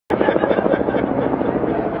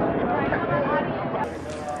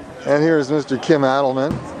And here's Mr. Kim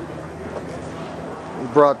Adelman. He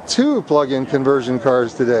brought 2 plug-in conversion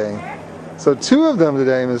cars today. So 2 of them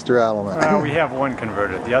today, Mr. Adelman. We have one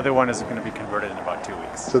converted. The other one is going to be converted in about 2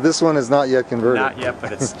 weeks. So this one is not yet converted? Not yet,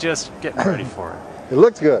 but it's just getting ready for it. It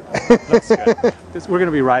looks good. Looks good. We're going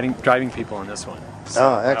to be driving people on this one. So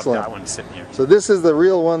oh, excellent. That one sitting here. So this is the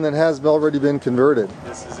real one that has already been converted.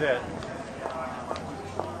 This is it.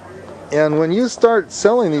 And when you start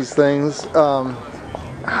selling these things,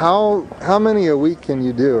 how many a week can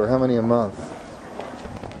you do, or how many a month?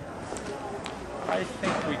 I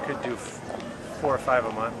think we could do 4 or 5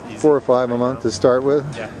 a month. Easy. 4 or 5 a month to start with?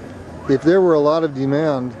 Yeah. If there were a lot of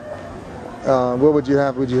demand, what would you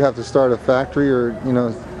have? Would you have to start a factory, or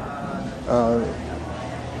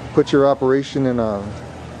put your operation in a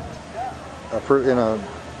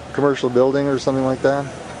commercial building or something like that?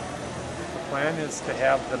 The plan is to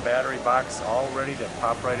have the battery box all ready to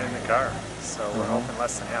pop right in the car. So we're hoping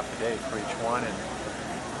less than half a day for each one, and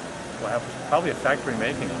we'll have probably a factory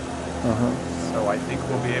making it. So I think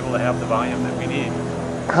we'll be able to have the volume that we need.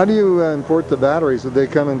 How do you import the batteries? Would they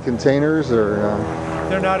come in containers, or?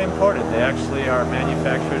 They're not imported. They actually are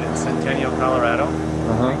manufactured in Centennial, Colorado,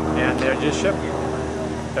 and they're just shipped.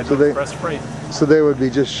 So they express freight. So they would be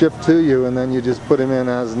just shipped to you, and then you just put them in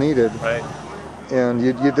as needed. Right. And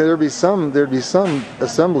there'd be some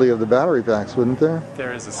assembly of the battery packs, wouldn't there?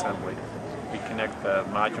 There is assembly. We connect the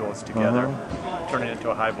modules together, turn it into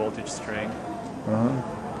a high voltage string,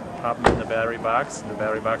 pop them in the battery box, and the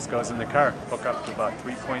battery box goes in the car. Hook up to about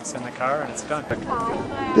 3 points in the car, and it's done.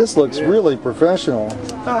 This looks really professional.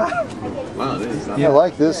 Wow, it is. I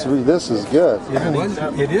like this. This is good.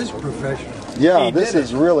 It is professional. Yeah, this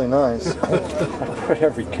is really nice. Put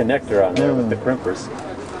every connector on there with the crimpers.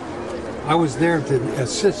 I was there to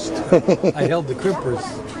assist. I held the crimpers.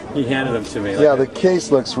 He handed them to me. Yeah, the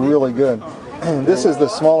case looks really good. This is the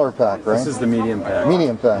smaller pack, right? This is the medium pack.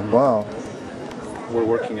 Medium pack, wow. We're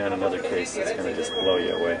working on another case that's going to just blow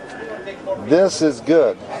you away. This is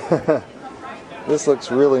good. This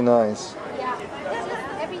looks really nice.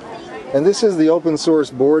 And this is the open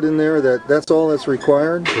source board in there, that's all that's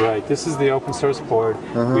required? Right, this is the open source board.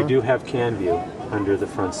 We do have CAN-view under the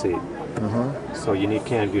front seat. So you need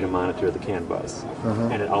CAN-view to monitor the CAN bus.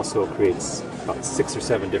 And it also creates about 6 or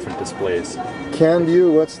 7 different displays.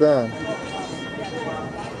 CAN-view, what's that?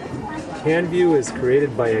 CAN-view is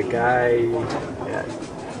created by a guy, I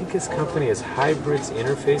think his company is Hybrids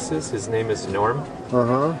Interfaces. His name is Norm.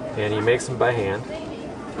 And he makes them by hand.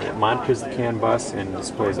 And it monitors the CAN bus and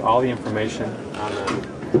displays all the information on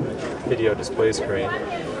the video display screen.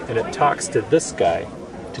 And it talks to this guy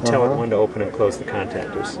to tell it when to open and close the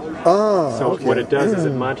contactors. So what it does is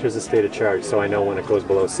it monitors the state of charge. So I know when it goes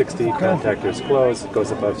below 60, contactors close. It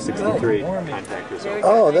goes above 63, contactors open.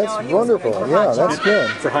 Oh, that's wonderful. Yeah, that's good.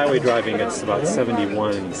 For highway driving, it's about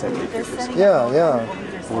 71 and 72%. Yeah, yeah.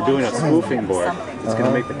 We're doing a spoofing board. It's going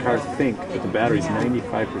to make the car think that the battery's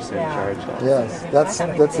 95% charged up. Yes, that's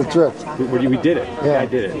the trick. We did it. Yeah. I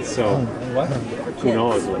did it. So who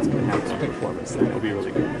knows what's going to happen on performance. That will be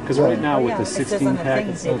really good. Because right now with the 16 pack,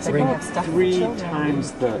 it's 3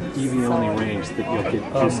 times the EV only range that you'll get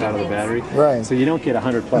juice out of the battery. Right. So you don't get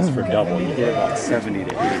 100 plus for double. You get about 70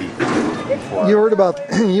 to 80. You heard about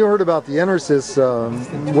the Enersys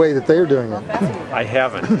way that they're doing it. I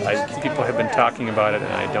haven't. People have been talking about it,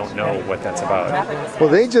 and I don't know what that's about. Well,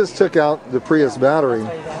 they just took out the Prius battery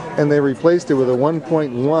and they replaced it with a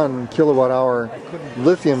 1.1 kilowatt hour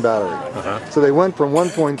lithium battery. So they went from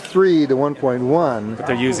 1.3 to 1.1. But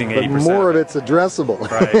they're using 80%. But more of it's addressable.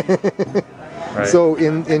 Right. Right. So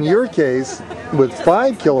in your case, with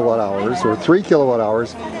 5 kilowatt hours or 3 kilowatt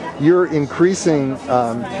hours, you're increasing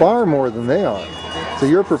far more than they are. So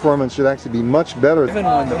your performance should actually be much better. Even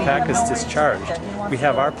when the pack is discharged, we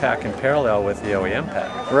have our pack in parallel with the OEM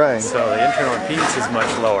pack. Right. So the internal impedance is much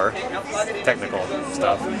lower, technical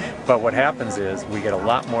stuff, but what happens is we get a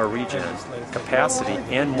lot more regen capacity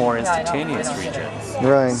and more instantaneous regen.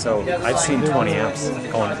 Right. So I've seen 20 amps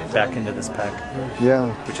going back into this pack.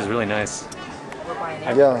 Yeah. Which is really nice.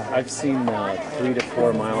 I've seen 3 to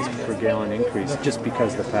 4 miles per gallon increase just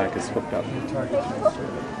because the pack is hooked up.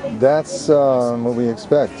 That's what we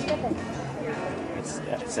expect.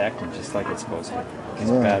 It's acting just like it's supposed to. These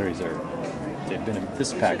batteries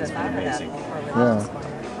this pack has been amazing. Yeah.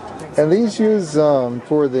 And these use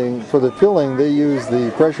for the filling, they use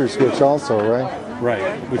the pressure switch also, right?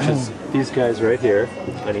 Right, which is these guys right here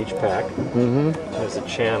on each pack. There's a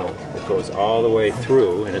channel that goes all the way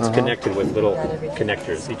through, and it's connected with little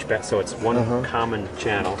connectors each pack. So it's one common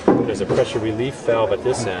channel. There's a pressure relief valve at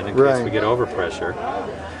this end in case we get overpressure.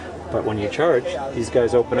 But when you charge, these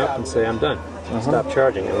guys open up and say, I'm done. Stop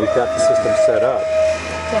charging. And we've got the system set up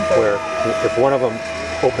where if one of them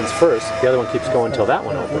opens first, the other one keeps going until that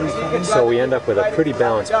one opens. So we end up with a pretty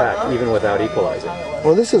balanced pack, even without equalizing.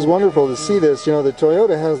 Well, this is wonderful to see this. You know, the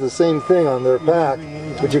Toyota has the same thing on their pack,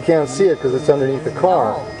 but you can't see it because it's underneath the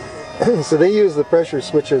car. So they use the pressure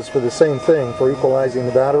switches for the same thing, for equalizing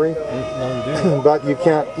the battery, but you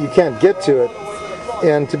can't get to it.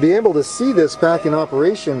 And to be able to see this pack in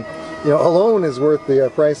operation, you know, alone is worth the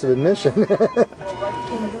price of admission.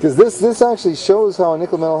 Because this actually shows how a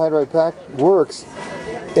nickel metal hydride pack works.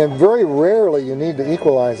 And very rarely you need to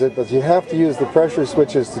equalize it, but you have to use the pressure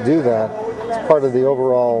switches to do that. It's part of the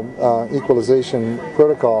overall equalization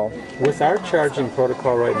protocol. With our charging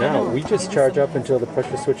protocol right now, we just charge up until the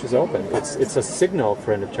pressure switch is open. It's a signal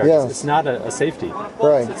for end of charge. Yes. It's not a safety.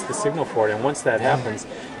 Right. It's the signal for it. And once that happens,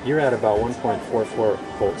 you're at about 1.44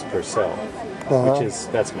 volts per cell,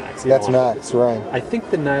 that's max. That's max, right. I think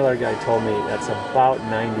the Nilar guy told me that's about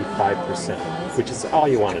 95%, which is all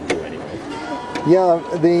you want to do anyway. Yeah,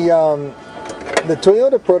 the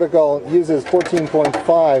Toyota protocol uses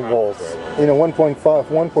 14.5 volts. You know,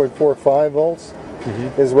 1.45 volts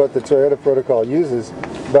is what the Toyota protocol uses.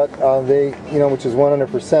 But they, you know, which is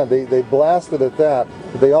 100%. They blast it at that.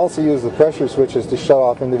 But they also use the pressure switches to shut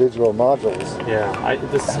off individual modules.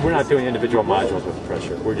 Yeah, we're not doing individual modules with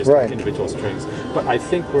pressure. We're just doing individual strings. But I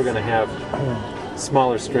think we're going to have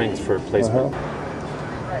smaller strings for placement.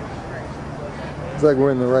 It's like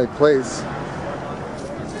we're in the right place.